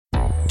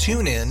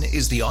TuneIn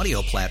is the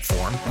audio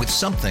platform with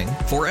something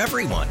for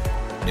everyone.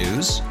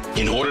 News.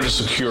 In order to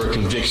secure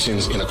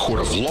convictions in a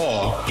court of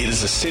law, it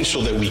is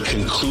essential that we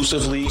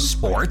conclusively.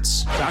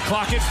 Sports. Shot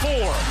clock at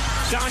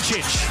 4.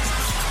 Doncic.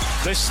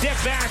 The step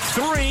back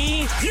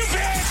 3. You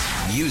bet.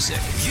 Music.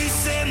 You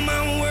set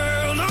my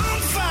world on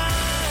fire.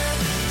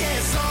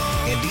 Yes,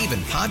 and even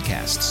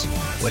podcasts.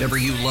 Whatever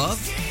you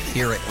love,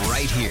 hear it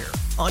right here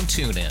on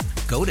TuneIn.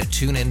 Go to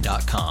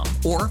TuneIn.com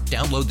or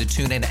download the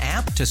TuneIn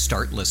app to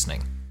start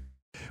listening.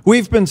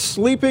 We've been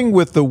sleeping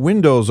with the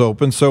windows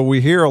open, so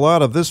we hear a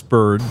lot of this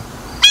bird.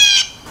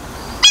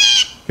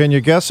 Can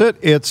you guess it?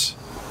 It's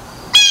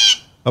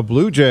a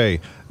blue jay.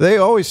 They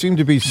always seem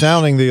to be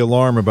sounding the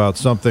alarm about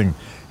something.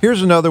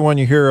 Here's another one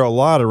you hear a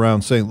lot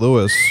around St.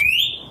 Louis.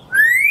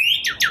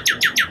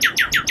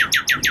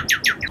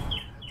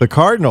 The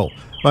cardinal.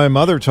 My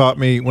mother taught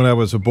me when I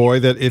was a boy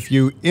that if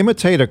you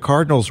imitate a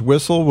cardinal's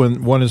whistle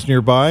when one is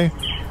nearby,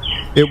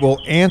 it will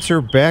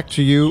answer back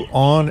to you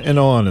on and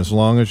on as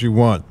long as you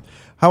want.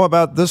 How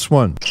about this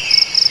one?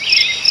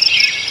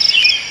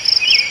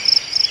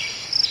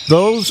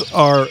 Those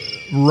are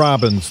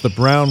robins, the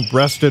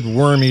brown-breasted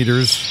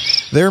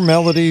worm-eaters. Their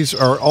melodies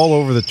are all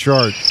over the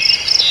chart,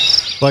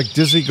 like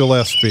Dizzy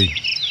Gillespie.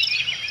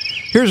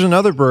 Here's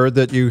another bird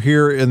that you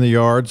hear in the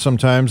yard,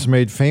 sometimes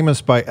made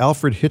famous by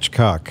Alfred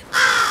Hitchcock.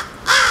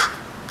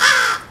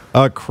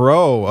 A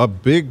crow, a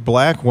big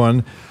black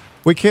one.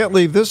 We can't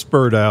leave this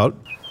bird out.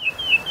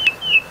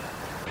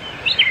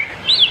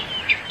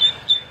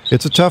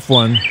 It's a tough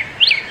one.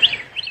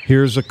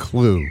 Here's a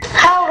clue.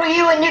 How old were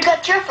you when you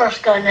got your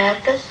first gun,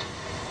 Atticus?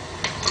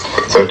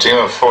 13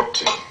 or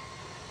 14.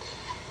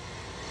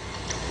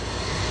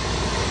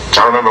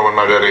 I remember when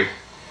my daddy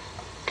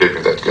gave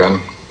me that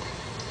gun.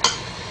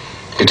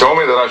 He told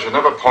me that I should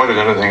never point at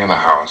anything in the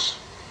house,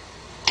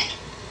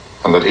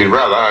 and that he'd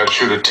rather I'd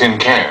shoot at tin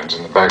cans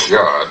in the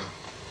backyard.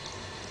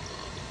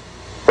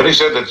 But he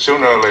said that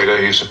sooner or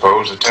later he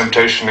supposed the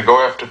temptation to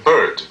go after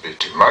birds would be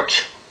too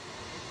much,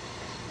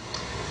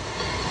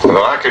 and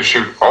that I could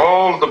shoot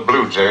all the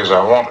blue jays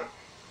I wanted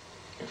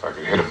if I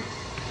could hit them.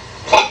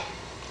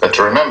 But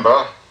to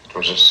remember, it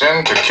was a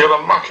sin to kill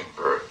a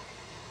mockingbird.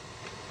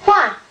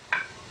 Why?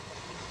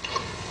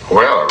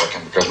 Well, I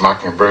reckon because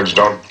mockingbirds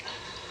don't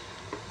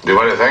do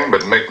anything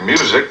but make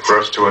music for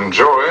us to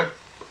enjoy.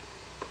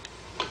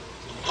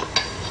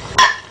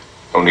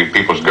 Don't need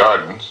people's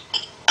gardens.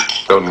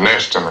 Don't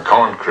nest in the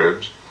corn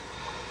cribs.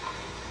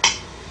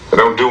 They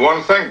don't do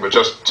one thing but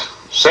just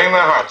sing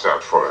their hearts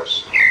out for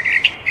us.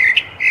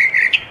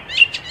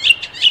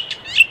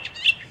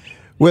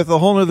 With a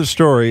whole nother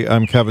story,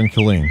 I'm Kevin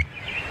Killeen.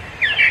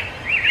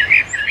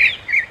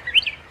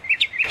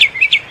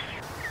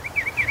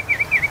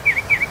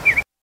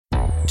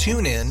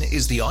 TuneIn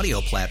is the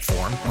audio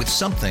platform with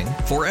something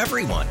for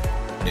everyone.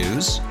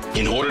 News.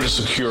 In order to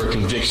secure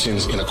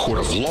convictions in a court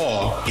of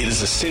law, it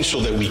is essential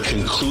that we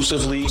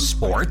conclusively.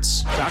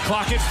 Sports. Shot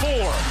clock at 4.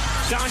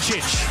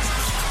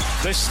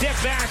 Doncic. The step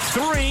back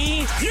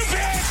 3. You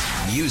bet.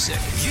 Music.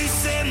 You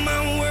set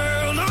my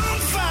world on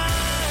fire.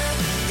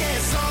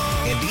 Yes,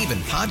 and even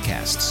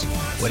podcasts.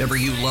 Whatever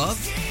you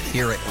love,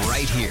 hear it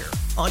right here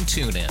on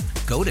TuneIn.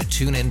 Go to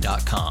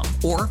TuneIn.com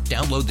or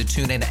download the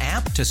TuneIn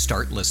app to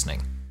start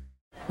listening.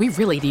 We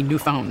really need new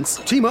phones.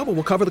 T-Mobile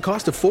will cover the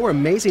cost of 4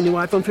 amazing new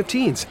iPhone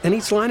 15s, and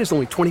each line is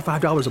only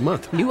 $25 a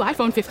month. New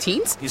iPhone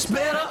 15s? it's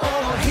better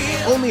over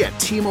here. Only at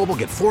T-Mobile,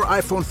 get 4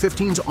 iPhone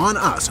 15s on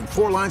us and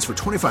 4 lines for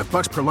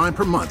 $25 per line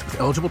per month with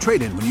eligible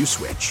trade-in when you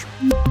switch.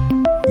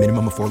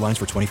 Minimum of 4 lines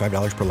for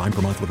 $25 per line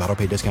per month with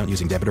autopay discount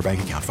using debit or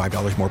bank account.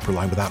 $5 more per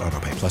line without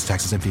autopay, plus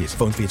taxes and fees.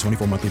 Phone fee at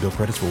 24 monthly bill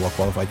credits for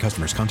well-qualified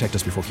customers. Contact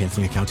us before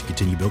canceling account to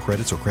continue bill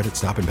credits or credit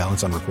stop and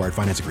balance on required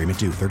finance agreement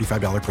due.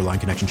 $35 per line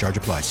connection charge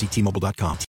applies. See T-Mobile.com.